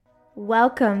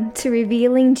Welcome to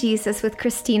Revealing Jesus with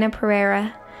Christina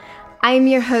Pereira. I am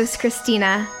your host,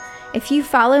 Christina. If you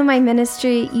follow my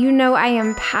ministry, you know I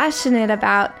am passionate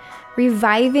about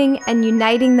reviving and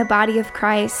uniting the body of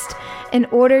Christ in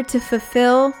order to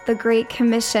fulfill the Great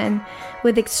Commission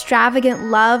with extravagant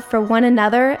love for one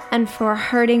another and for a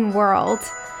hurting world.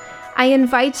 I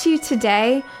invite you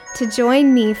today to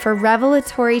join me for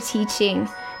revelatory teaching,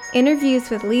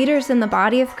 interviews with leaders in the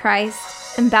body of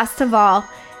Christ, and best of all,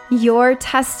 your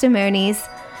testimonies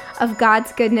of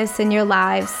God's goodness in your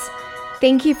lives.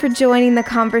 Thank you for joining the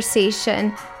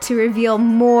conversation to reveal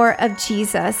more of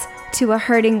Jesus to a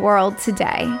hurting world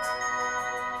today.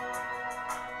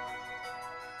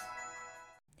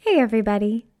 Hey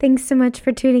everybody, thanks so much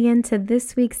for tuning in to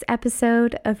this week's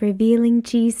episode of Revealing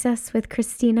Jesus with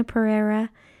Christina Pereira.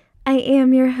 I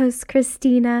am your host,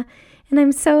 Christina, and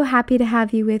I'm so happy to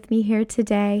have you with me here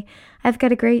today. I've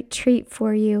got a great treat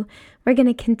for you. We're going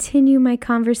to continue my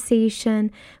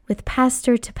conversation with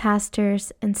pastor to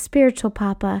pastors and spiritual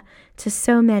papa to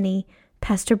so many,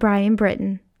 Pastor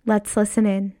Britton. Let's listen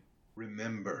in.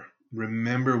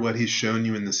 Remember what he's shown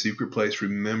you in the secret place.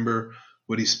 Remember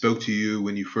what he spoke to you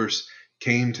when you first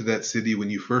came to that city, when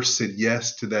you first said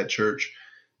yes to that church,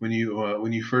 when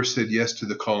you first said yes to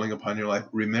the calling upon your life.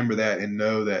 Remember that and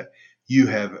know that you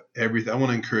have everything. I want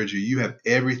to encourage you. You have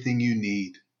everything you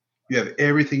need. You have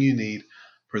everything you need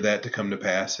for that to come to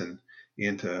pass.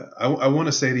 I want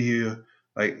to say to you,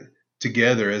 like,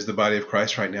 together as the body of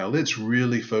Christ right now, let's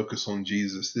really focus on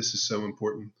Jesus. This is so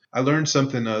important. I learned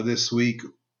something this week,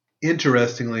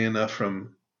 interestingly enough,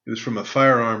 from a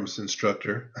firearms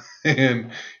instructor,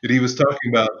 and he was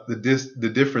talking about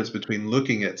the difference between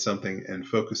looking at something and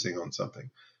focusing on something.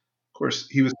 Of course,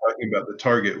 he was talking about the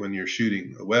target when you're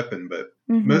shooting a weapon, but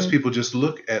most people just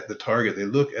look at the target. They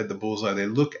look at the bullseye. They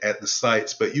look at the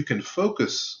sights, but you can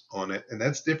focus on it, and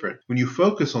that's different. When you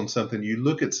focus on something, you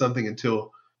look at something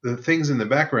until the things in the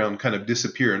background kind of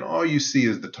disappear, and all you see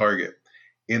is the target.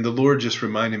 And the Lord just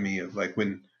reminded me of like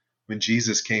when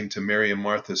Jesus came to Mary and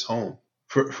Martha's home.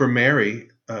 For Mary,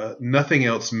 nothing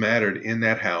else mattered in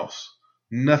that house.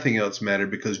 Nothing else mattered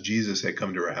because Jesus had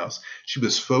come to her house. She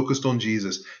was focused on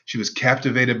Jesus. She was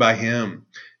captivated by him.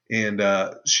 And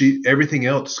everything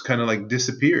else kind of like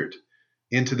disappeared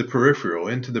into the peripheral,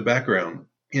 into the background.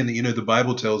 And, the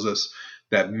Bible tells us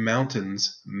that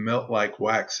mountains melt like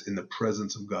wax in the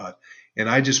presence of God. And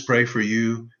I just pray for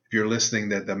you, if you're listening,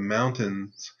 that the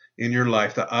mountains in your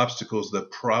life, the obstacles, the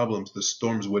problems, the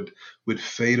storms would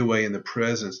fade away in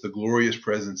the glorious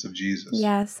presence of Jesus.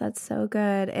 Yes, that's so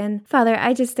good. And Father,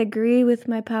 I just agree with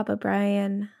my Papa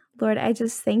Brian. Lord, I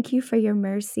just thank you for your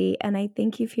mercy, and I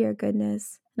thank you for your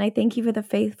goodness. And I thank you for the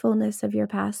faithfulness of your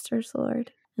pastors,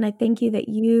 Lord. And I thank you that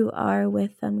you are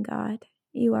with them, God.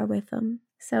 You are with them.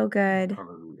 So good.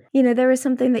 Hallelujah. There was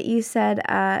something that you said,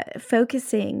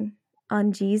 focusing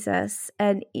on Jesus.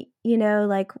 And,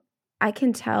 I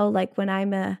can tell like when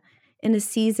I'm in a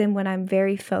season when I'm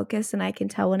very focused, and I can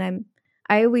tell when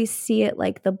I always see it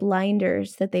like the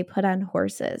blinders that they put on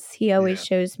horses. He always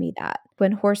shows me that.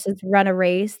 When horses run a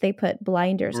race, they put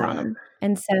blinders on them.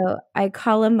 And so I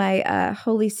call them my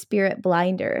Holy Spirit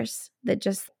blinders that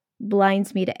just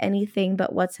blinds me to anything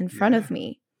but what's in front of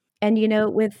me. And,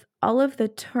 with all of the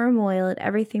turmoil and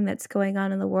everything that's going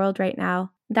on in the world right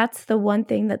now, that's the one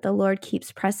thing that the Lord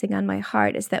keeps pressing on my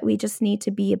heart, is that we just need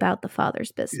to be about the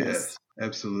Father's business. Yes,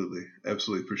 absolutely.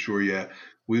 Absolutely, for sure. Yeah.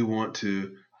 We want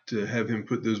to have him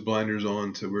put those blinders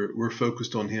on so we're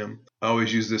focused on him. I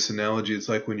always use this analogy. It's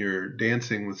like when you're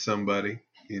dancing with somebody,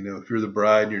 if you're the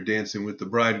bride and you're dancing with the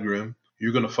bridegroom,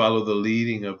 you're going to follow the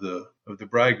leading of the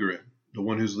bridegroom, the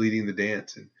one who's leading the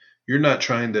dance. And you're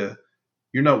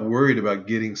not worried about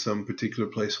getting some particular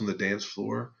place on the dance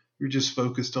floor. You're just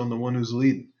focused on the one who's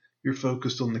leading. You're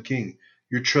focused on the king.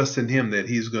 You're trusting him that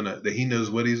he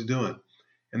knows what he's doing.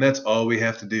 And that's all we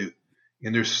have to do.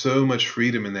 And there's so much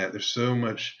freedom in that. There's so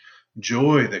much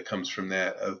joy that comes from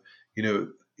that, of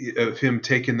him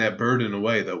taking that burden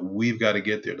away, that we've got to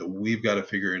get there, that we've got to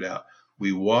figure it out.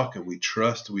 We walk and we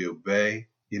trust, we obey,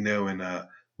 and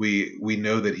we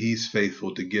know that he's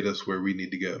faithful to get us where we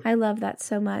need to go. I love that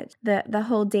so much. The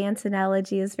whole dance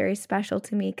analogy is very special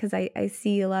to me because I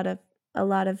see a lot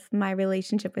of my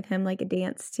relationship with him like a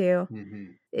dance too. Mm-hmm.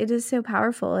 It is so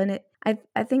powerful, and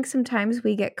I think sometimes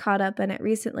we get caught up in it.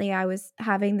 Recently, I was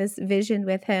having this vision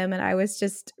with him, and I was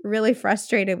just really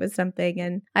frustrated with something,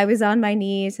 and I was on my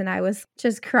knees, and I was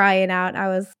just crying out.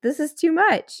 This is too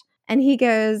much. And he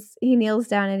kneels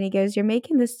down, and he goes, "You're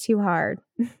making this too hard."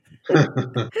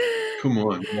 Come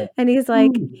on. And he's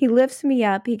like, he lifts me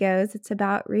up. He goes, "It's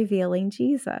about revealing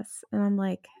Jesus." And I'm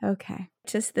like, okay.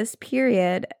 Just this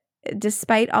period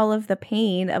despite all of the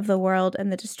pain of the world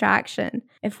and the distraction,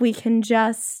 if we can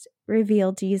just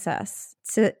reveal Jesus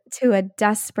to a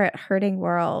desperate, hurting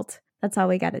world, that's all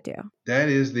we got to do. That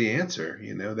is the answer.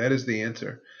 That is the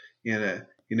answer.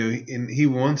 And he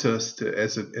wants us to,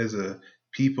 as a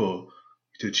people,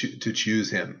 to choose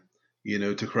him,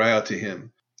 to cry out to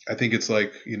him. I think it's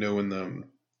like, when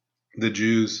the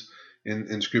Jews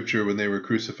in scripture, when they were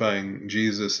crucifying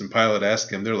Jesus and Pilate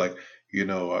asked him, they're like,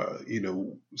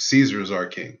 Caesar's our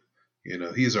king.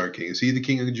 He's our king. Is he the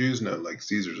king of the Jews? No, like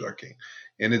Caesar's our king.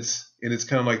 And it's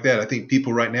kind of like that. I think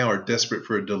people right now are desperate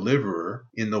for a deliverer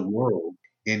in the world.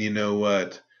 And you know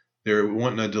what? They're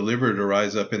wanting a deliverer to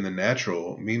rise up in the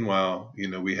natural. Meanwhile,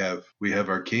 we have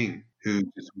our king who's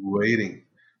just waiting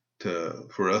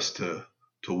for us to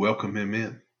welcome him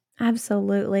in.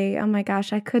 Absolutely. Oh my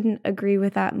gosh, I couldn't agree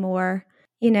with that more.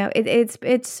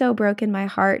 It's so broken my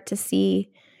heart to see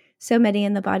so many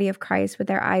in the body of Christ with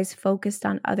their eyes focused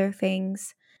on other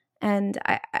things. And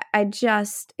I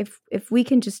just, if we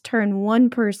can just turn one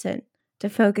person to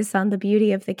focus on the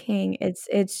beauty of the King,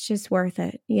 it's just worth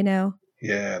it,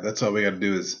 Yeah, that's all we got to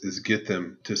do is get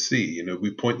them to see.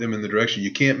 We point them in the direction.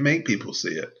 You can't make people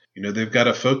see it. They've got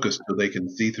to focus so they can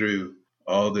see through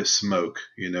all this smoke,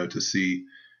 to see,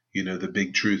 the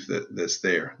big truth that's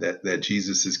there, that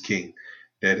Jesus is king,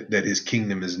 that his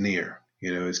kingdom is near,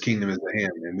 his kingdom is at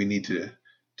hand. And we need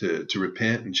to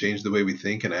repent and change the way we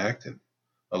think and act and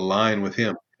align with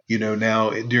him.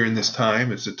 Now during this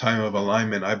time, it's a time of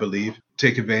alignment, I believe.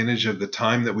 Take advantage of the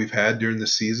time that we've had during the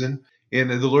season. And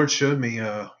the Lord showed me,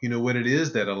 what it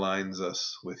is that aligns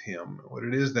us with him, what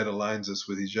it is that aligns us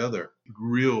with each other,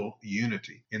 real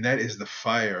unity. And that is the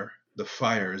fire. The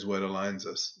fire is what aligns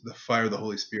us, the fire of the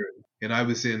Holy Spirit. And I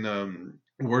was in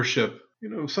worship,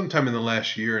 sometime in the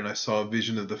last year, and I saw a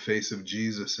vision of the face of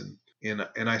Jesus,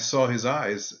 and I saw his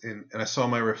eyes, and I saw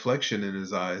my reflection in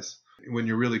his eyes. When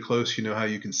you're really close, how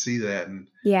you can see that. And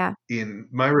yeah, in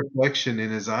my reflection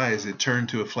in his eyes, it turned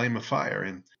to a flame of fire.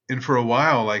 And for a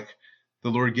while, like,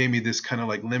 the Lord gave me this kind of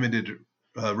like limited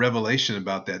revelation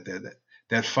about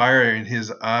that fire in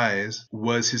his eyes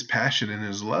was his passion and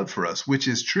his love for us, which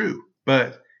is true.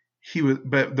 But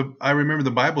I remember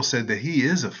the Bible said that he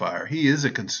is a fire. He is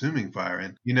a consuming fire.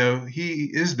 And, he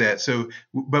is that. So,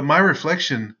 but my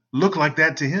reflection looked like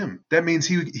that to him. That means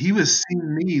he was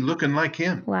seeing me looking like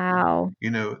him. wow.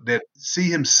 That see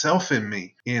himself in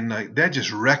me. And like, that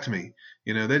just wrecked me.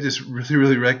 That just really,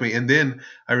 really wrecked me. And then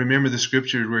I remember the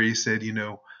scripture where he said,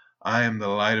 I am the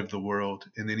light of the world.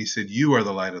 And then he said, you are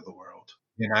the light of the world.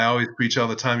 And I always preach all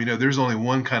the time, there's only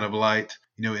one kind of light,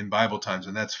 in Bible times,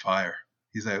 and that's fire.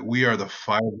 He's like, we are the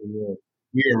fire of the world.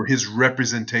 We are his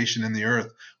representation in the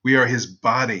earth. We are his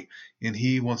body, and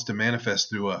he wants to manifest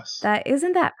through us.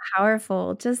 Isn't that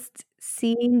powerful? Just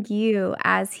seeing you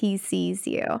as he sees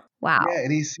you. Wow. Yeah,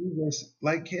 and he sees us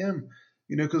like him,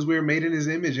 because we're made in his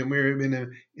image, and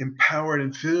we're empowered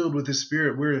and filled with his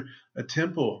Spirit. We're a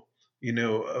temple,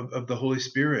 of the Holy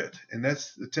Spirit, and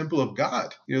that's the temple of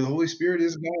God. The Holy Spirit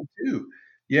is God too.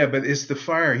 Yeah, but it's the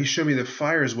fire. He showed me the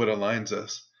fire is what aligns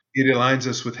us. It aligns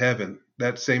us with heaven.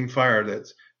 That same fire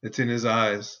that's in his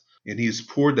eyes, and he's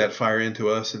poured that fire into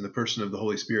us in the person of the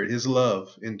Holy Spirit. His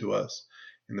love into us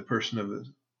in the person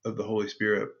of the Holy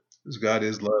Spirit, because God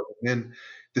is love. And then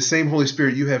the same Holy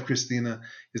Spirit you have, Christina,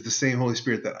 is the same Holy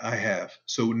Spirit that I have.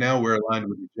 So now we're aligned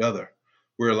with each other.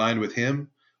 We're aligned with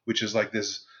him, which is like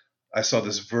this. I saw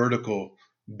this vertical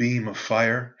beam of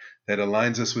fire that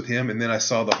aligns us with him. And then I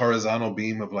saw the horizontal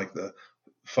beam of like the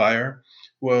fire.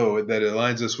 Whoa, that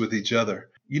aligns us with each other.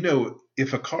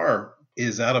 If a car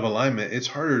is out of alignment, it's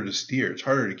harder to steer. It's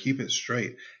harder to keep it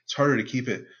straight. It's harder to keep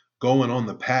it going on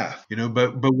the path,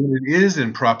 but when it is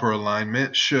in proper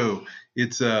alignment,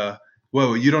 it's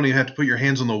whoa, you don't even have to put your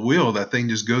hands on the wheel. That thing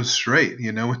just goes straight,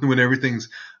 when everything's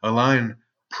aligned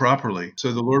properly.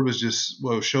 So the Lord was just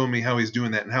showing me how he's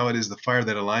doing that, and how it is the fire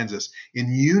that aligns us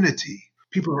in unity.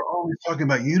 People are always talking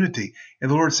about unity, and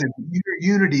the Lord said, your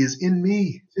unity is in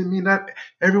me. It's in me. Not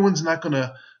everyone's not going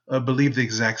to believe the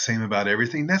exact same about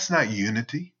everything. That's not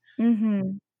unity.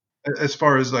 Mm-hmm. As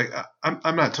far as like,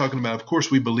 I'm not talking about, of course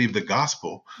we believe the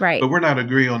gospel, right? But we're not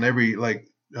agreeing on every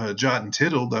jot and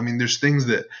tittle. I mean, there's things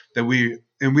that we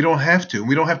don't have to.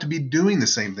 We don't have to be doing the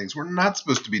same things. We're not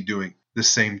supposed to be doing the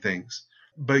same things.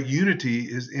 But unity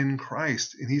is in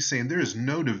Christ, and he's saying there is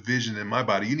no division in my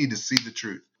body. You need to see the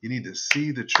truth. You need to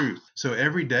see the truth. So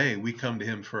every day we come to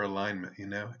him for alignment.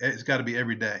 It's got to be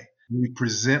every day. We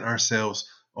present ourselves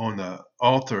on the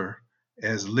altar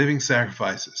as living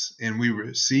sacrifices, and we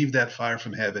receive that fire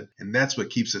from heaven, and that's what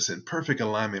keeps us in perfect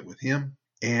alignment with him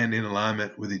and in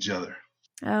alignment with each other.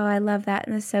 Oh, I love that,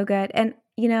 and it's so good. And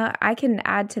I can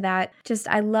add to that. Just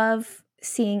I love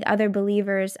seeing other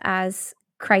believers as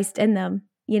Christ in them.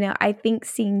 I think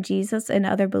seeing Jesus in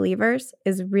other believers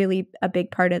is really a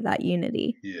big part of that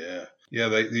unity. Yeah. Yeah.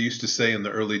 They used to say in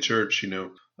the early church,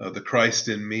 the Christ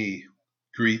in me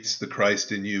greets the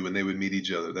Christ in you when they would meet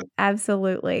each other.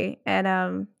 Absolutely.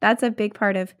 And that's a big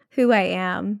part of who I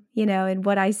am, and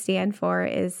what I stand for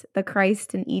is the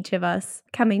Christ in each of us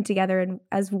coming together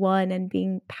as one and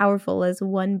being powerful as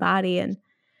one body and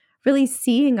really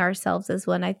seeing ourselves as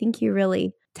one. I think you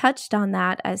really touched on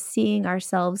that, as seeing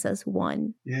ourselves as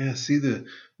one. Yeah,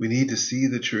 we need to see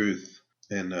the truth.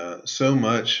 And so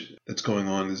much that's going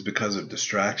on is because of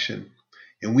distraction.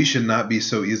 And we should not be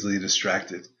so easily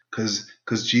distracted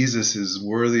because Jesus is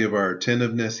worthy of our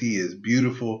attentiveness. He is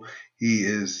beautiful. He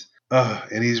is,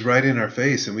 and he's right in our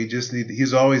face. And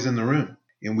he's always in the room.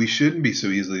 And we shouldn't be so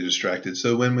easily distracted.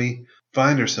 So when we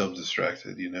find ourselves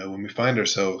distracted, when we find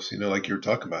ourselves, like you were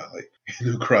talking about,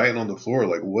 like, crying on the floor,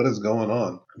 like, what is going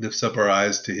on? Lifts up our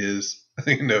eyes to his,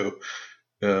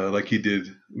 like he did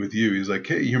with you. He's like,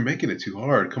 hey, you're making it too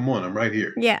hard. Come on, I'm right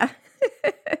here. Yeah.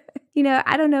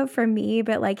 I don't know for me,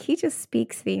 but like he just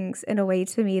speaks things in a way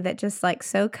to me that just like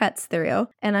so cuts through.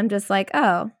 And I'm just like,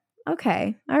 oh,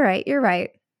 okay. All right. You're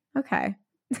right. Okay.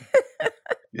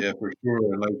 Yeah, for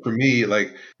sure. Like for me,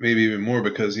 like maybe even more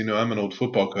because, I'm an old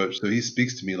football coach. So he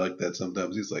speaks to me like that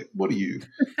sometimes. He's like, what are you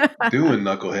doing,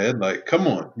 knucklehead? Like, come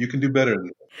on, you can do better than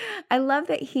that. I love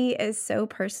that he is so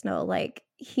personal. Like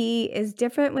he is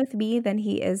different with me than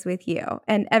he is with you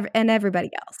and everybody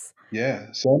else. Yeah,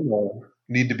 some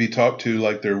need to be talked to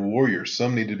like they're warriors.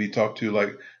 Some need to be talked to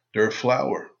like they're a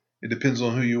flower. It depends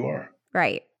on who you are.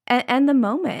 Right. And the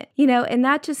moment, and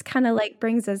that just kind of like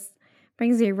brings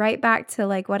me right back to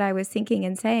like what I was thinking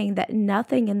and saying, that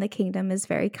nothing in the kingdom is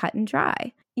very cut and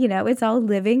dry. It's all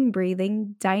living,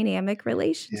 breathing, dynamic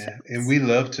relationships. Yeah, and we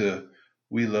love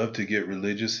to get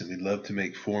religious and we love to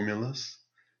make formulas.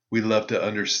 We love to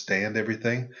understand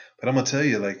everything. But I'm gonna tell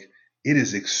you, like, it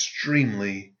is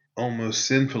extremely, almost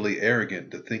sinfully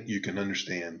arrogant to think you can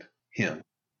understand him.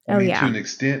 I Oh, mean, to yeah. an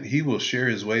extent, he will share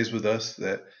his ways with us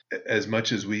that as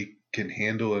much as we can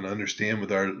handle and understand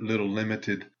with our little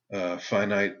limited,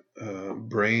 finite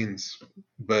brains.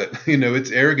 But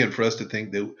it's arrogant for us to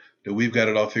think that we've got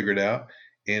it all figured out,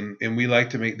 and we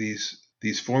like to make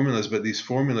these formulas, but these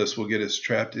formulas will get us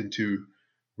trapped into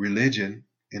religion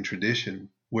and tradition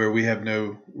where we have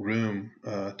no room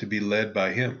to be led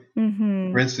by him.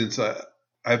 Mm-hmm. For instance,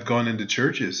 I've gone into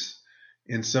churches.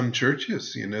 In some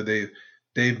churches,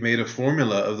 they've made a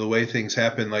formula of the way things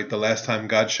happen, like the last time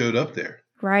God showed up there.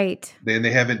 Right. They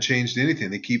haven't changed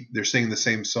anything. They're singing the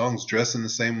same songs, dressing the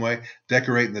same way,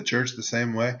 decorating the church the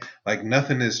same way. Like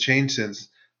nothing has changed since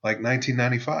like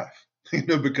 1995.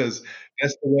 Because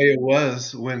that's the way it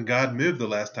was when God moved the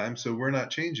last time. So we're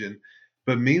not changing.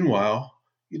 But meanwhile,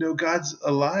 God's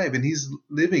alive and he's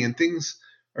living and things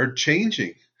are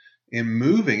changing and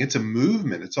moving. It's a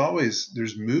movement.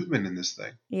 There's movement in this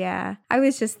thing. Yeah. I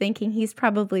was just thinking he's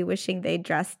probably wishing they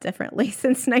dressed differently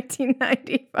since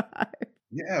 1995.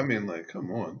 Yeah, I mean, like, come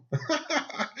on.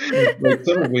 Like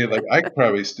some of me, like, I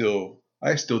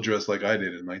still dress like I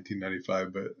did in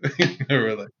 1995, but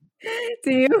we're like,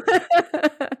 Do you?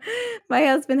 My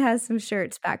husband has some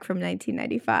shirts back from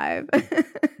 1995.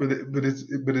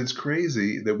 but it's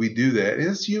crazy that we do that. And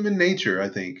it's human nature, I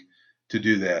think, to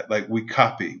do that. Like we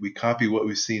copy what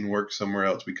we've seen work somewhere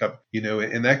else. We copy,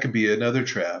 and that can be another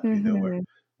trap, Mm-hmm.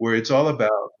 where it's all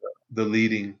about the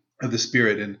leading of the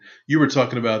Spirit. And you were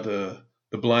talking about the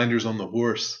blinders on the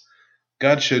horse.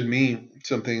 God showed me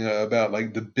something about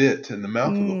like the bit in the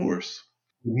mouth of the horse.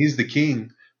 When he's the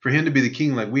king, for him to be the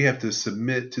king, like we have to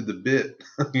submit to the bit,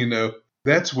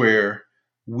 That's where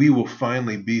we will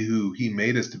finally be who he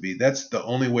made us to be. That's the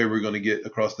only way we're going to get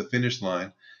across the finish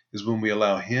line is when we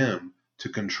allow him to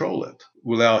control it.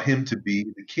 We allow him to be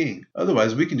the king.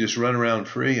 Otherwise, we can just run around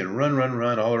free and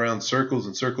run all around circles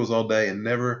and circles all day and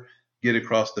never get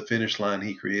across the finish line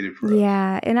he created for us.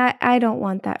 Yeah, and I don't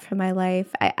want that for my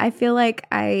life. I feel like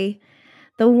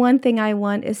the one thing I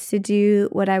want is to do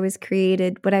what I was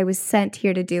sent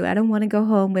here to do. I don't want to go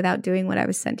home without doing what I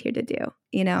was sent here to do,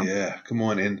 Yeah, come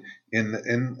on.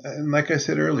 And like I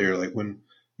said earlier, like when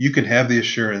you can have the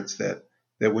assurance that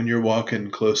when you're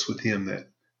walking close with him,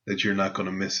 that you're not going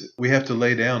to miss it. We have to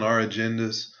lay down our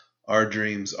agendas, our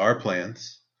dreams, our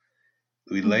plans.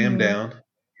 We lay them down,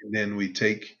 and then we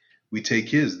take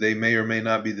his. They may or may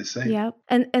not be the same. Yep.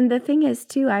 And the thing is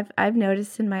too, I've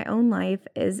noticed in my own life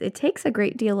is it takes a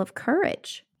great deal of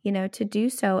courage, to do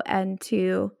so and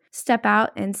to step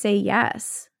out and say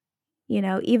yes.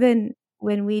 Even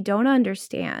when we don't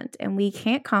understand and we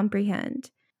can't comprehend,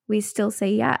 we still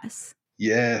say yes.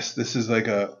 Yes, this is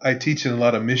I teach in a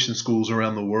lot of mission schools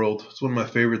around the world. It's one of my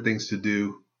favorite things to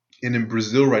do. And in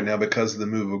Brazil right now, because of the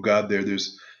move of God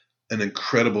there's an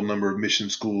incredible number of mission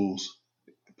schools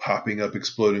popping up,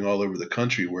 exploding all over the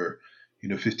country where,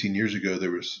 15 years ago,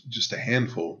 there was just a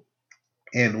handful.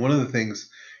 And one of the things,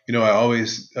 I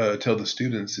always tell the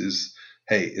students is,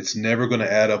 hey, it's never going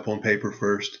to add up on paper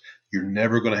first. You're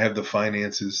never going to have the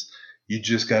finances. You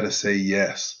just got to say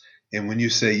yes. And when you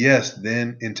say yes,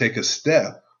 then and take a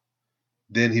step,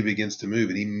 then he begins to move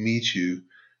and he meets you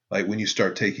like when you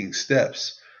start taking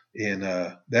steps. And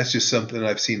that's just something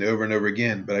I've seen over and over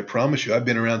again. But I promise you, I've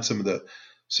been around some of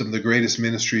the greatest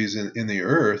ministries in the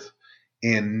earth,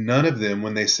 and none of them,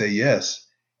 when they say yes,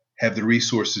 have the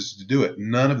resources to do it.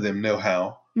 None of them know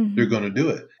how they're going to do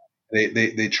it.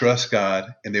 They trust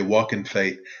God and they walk in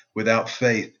faith. Without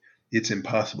faith, it's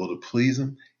impossible to please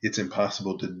him. It's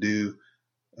impossible to do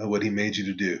what he made you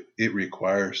to do. It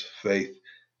requires faith.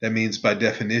 That means by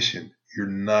definition, you're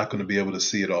not going to be able to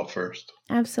see it all first.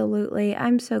 Absolutely.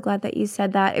 I'm so glad that you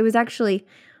said that. It was actually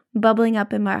bubbling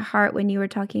up in my heart when you were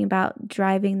talking about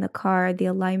driving the car, the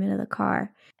alignment of the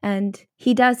car. And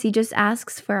he just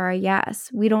asks for our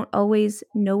yes. We don't always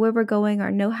know where we're going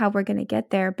or know how we're going to get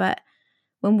there. But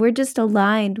when we're just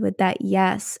aligned with that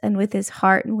yes and with his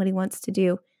heart and what he wants to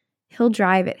do, he'll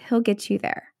drive it. He'll get you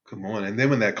there. Come on. And then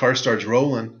when that car starts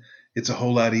rolling, it's a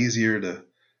whole lot easier to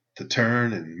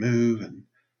turn and move, and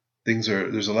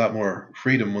there's a lot more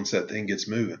freedom once that thing gets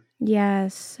moving.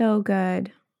 Yes, so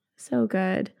good. So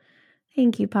good.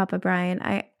 Thank you, Papa Brian.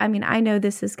 I mean, I know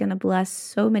this is going to bless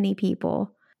so many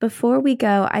people. Before we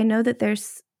go, I know that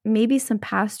there's maybe some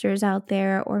pastors out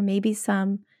there, or maybe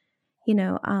some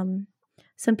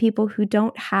people who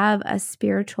don't have a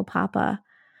spiritual papa.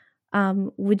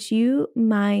 Would you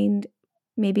mind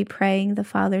maybe praying the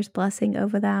Father's blessing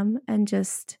over them and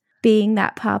just being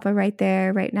that papa right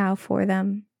there, right now for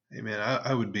them? Amen.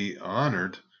 I would be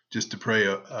honored just to pray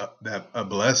a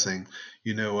blessing.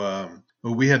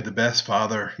 Well, we have the best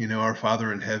Father, our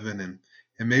Father in heaven,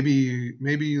 and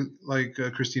maybe like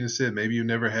Christina said, maybe you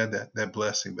never had that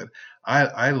blessing, but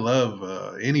I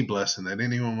love any blessing that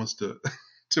anyone wants to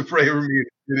to pray over me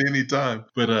at any time.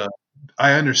 But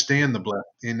I understand the blessing,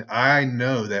 and I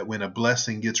know that when a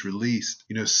blessing gets released,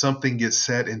 something gets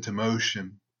set into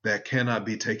motion that cannot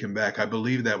be taken back. I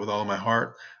believe that with all my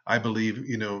heart. I believe,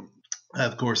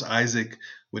 of course, Isaac,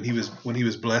 when he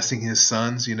was blessing his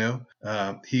sons, he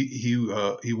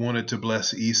wanted to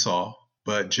bless Esau,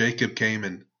 but Jacob came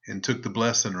and took the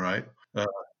blessing, right? Him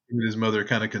and his mother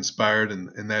kind of conspired,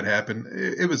 and that happened.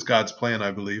 It was God's plan,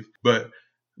 I believe. But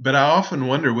I often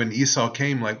wonder when Esau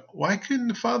came, like, why couldn't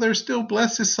the father still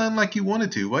bless his son like he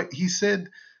wanted to? What he said,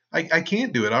 I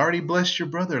can't do it. I already blessed your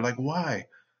brother. Like, why?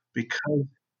 Because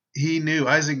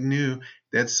Isaac knew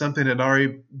that something had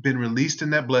already been released in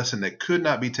that blessing that could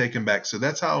not be taken back. So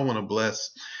that's how I want to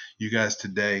bless you guys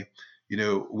today.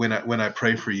 When I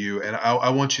pray for you, and I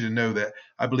want you to know that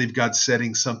I believe God's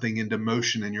setting something into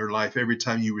motion in your life every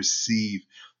time you receive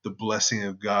the blessing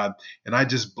of God. And I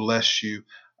just bless you.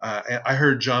 I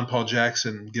heard John Paul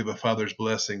Jackson give a father's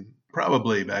blessing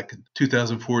probably back in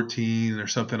 2014 or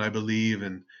something, I believe,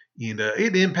 and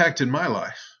it impacted my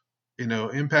life.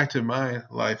 Impacted my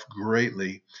life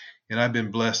greatly. And I've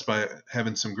been blessed by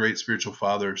having some great spiritual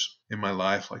fathers in my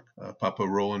life, like Papa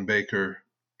Roland Baker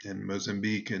in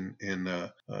Mozambique, and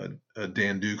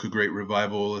Dan Duke, a great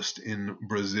revivalist in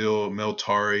Brazil, Mel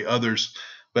Tari, others.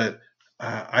 But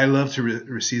I love to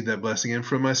receive that blessing, and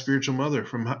from my spiritual mother,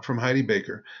 from Heidi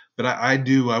Baker. But I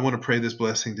want to pray this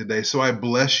blessing today. So I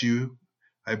bless you.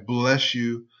 I bless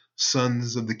you,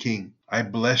 sons of the King. I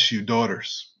bless you,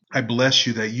 daughters. I bless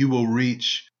you that you will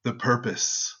reach the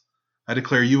purpose. I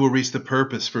declare you will reach the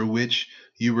purpose for which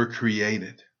you were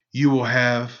created. You will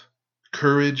have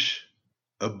courage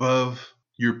above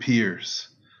your peers.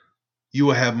 You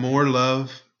will have more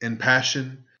love and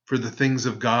passion for the things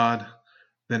of God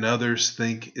than others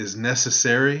think is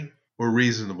necessary or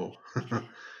reasonable.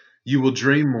 You will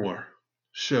dream more.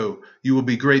 You will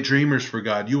be great dreamers for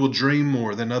God. You will dream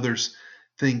more than others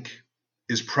think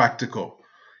is practical.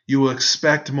 You will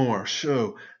expect more.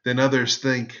 Than others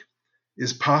think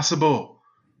is possible.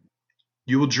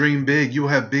 You will dream big. You will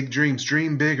have big dreams.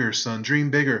 Dream bigger, son.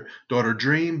 Dream bigger, daughter.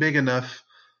 Dream big enough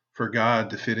for God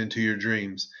to fit into your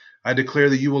dreams. I declare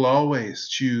that you will always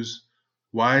choose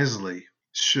wisely.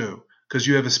 Because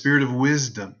you have a spirit of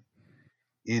wisdom.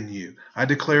 in you. I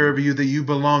declare over you that you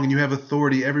belong and you have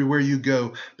authority everywhere you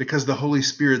go because the Holy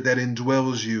Spirit that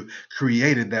indwells you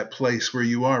created that place where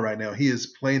you are right now. He has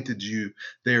planted you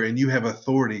there and you have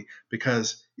authority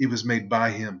because it was made by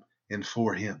him and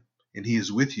for him. And he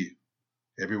is with you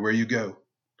everywhere you go.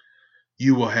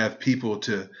 You will have people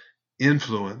to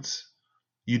influence.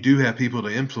 You do have people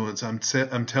to influence. I'm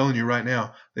telling you right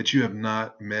now that you have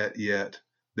not met yet.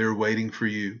 They're waiting for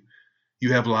you.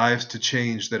 You have lives to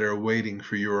change that are waiting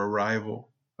for your arrival.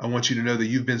 I want you to know that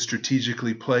you've been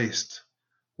strategically placed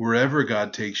wherever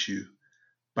God takes you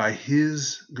by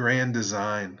his grand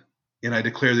design. And I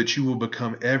declare that you will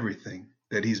become everything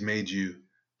that he's made you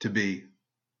to be.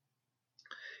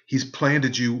 He's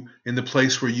planted you in the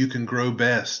place where you can grow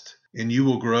best, and you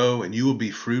will grow and you will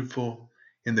be fruitful,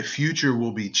 and the future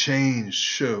will be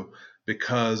changed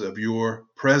because of your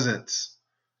presence.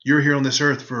 You're here on this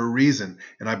earth for a reason,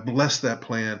 and I bless that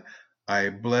plan. I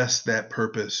bless that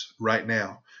purpose right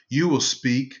now. You will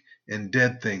speak, and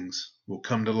dead things will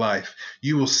come to life.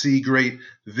 You will see great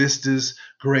vistas,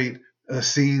 great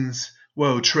scenes,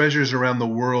 treasures around the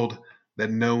world that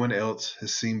no one else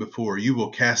has seen before. You will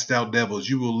cast out devils.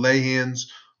 You will lay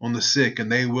hands on the sick,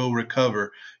 and they will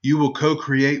recover. You will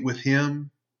co-create with him,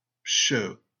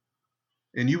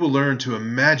 and you will learn to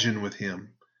imagine with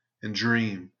him and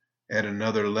dream at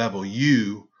another level.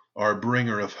 You are a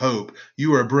bringer of hope.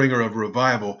 You are a bringer of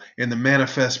revival and the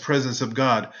manifest presence of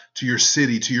God to your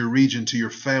city, to your region, to your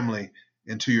family,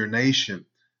 and to your nation.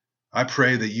 I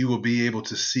pray that you will be able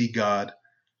to see God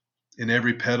in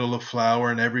every petal of flower,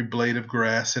 in every blade of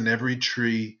grass, in every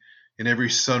tree, in every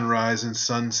sunrise and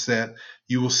sunset.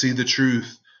 You will see the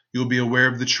truth. You'll be aware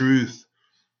of the truth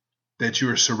that you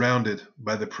are surrounded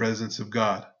by the presence of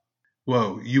God.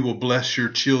 You will bless your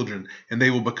children, and they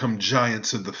will become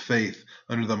giants of the faith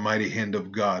under the mighty hand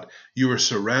of God. You are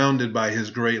surrounded by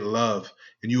his great love,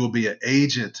 and you will be an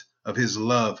agent of his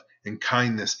love and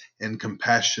kindness and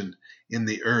compassion in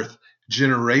the earth.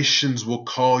 Generations will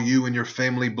call you and your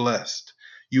family blessed.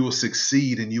 You will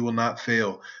succeed and you will not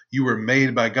fail. You were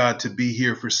made by God to be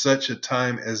here for such a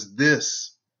time as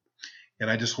this. And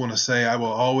I just want to say, I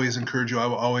will always encourage you. I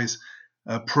will always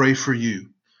pray for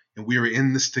you. And we are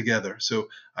in this together. So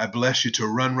I bless you to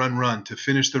run, to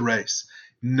finish the race.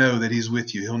 Know that he's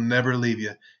with you. He'll never leave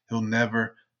you. He'll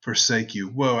never forsake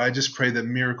you. I just pray that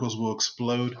miracles will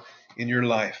explode in your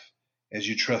life as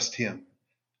you trust him.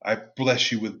 I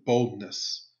bless you with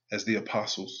boldness as the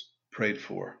apostles prayed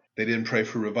for. They didn't pray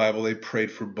for revival. They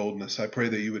prayed for boldness. I pray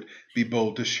that you would be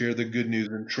bold to share the good news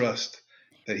and trust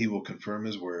that he will confirm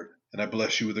his word. And I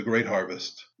bless you with a great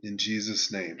harvest. In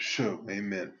Jesus' name.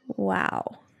 Amen.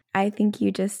 Wow. I think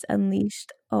you just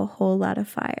unleashed a whole lot of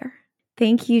fire.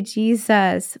 Thank you,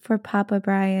 Jesus, for Papa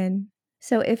Brian.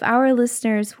 So if our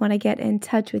listeners want to get in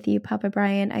touch with you, Papa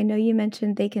Brian, I know you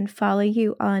mentioned they can follow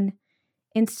you on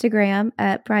Instagram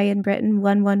at Brian Britton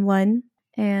 111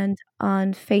 and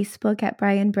on Facebook at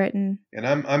Brian Britton. And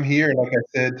I'm here, like I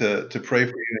said, to pray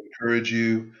for you, encourage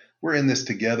you. We're in this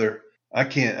together.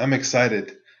 I'm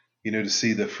excited, to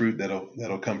see the fruit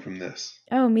that'll come from this.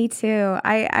 Oh, me too.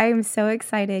 I'm so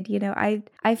excited.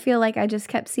 I feel like I just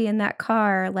kept seeing that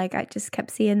car, like I just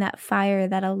kept seeing that fire,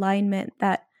 that alignment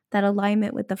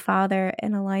with the Father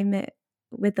and alignment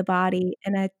with the body.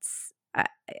 And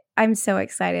I'm so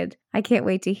excited. I can't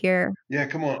wait to hear. Yeah,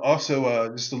 come on.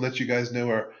 Also, just to let you guys know,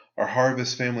 our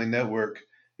Harvest Family Network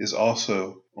is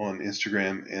also on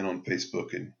Instagram and on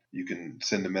Facebook, and you can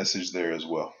send a message there as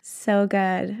well. So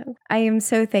good. I am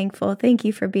so thankful. Thank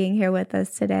you for being here with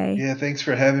us today. Yeah, thanks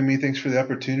for having me. Thanks for the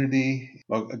opportunity.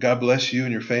 Well, God bless you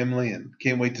and your family, and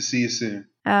can't wait to see you soon.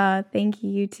 Thank you,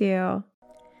 you too.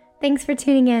 Thanks for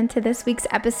tuning in to this week's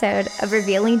episode of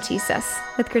Revealing Jesus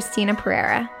with Christina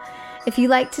Pereira. If you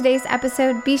liked today's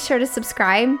episode, be sure to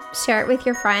subscribe, share it with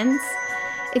your friends.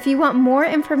 If you want more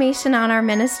information on our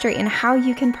ministry and how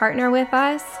you can partner with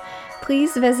us,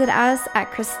 please visit us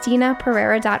at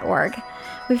ChristinaPereira.org.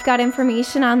 We've got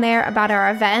information on there about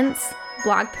our events,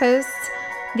 blog posts,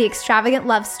 the Extravagant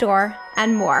Love Store,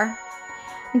 and more.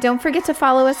 And don't forget to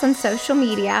follow us on social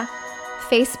media,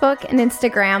 Facebook and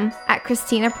Instagram at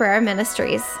Christina Pereira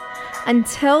Ministries.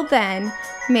 Until then,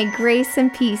 may grace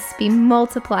and peace be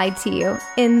multiplied to you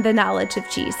in the knowledge of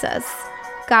Jesus.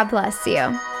 God bless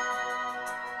you.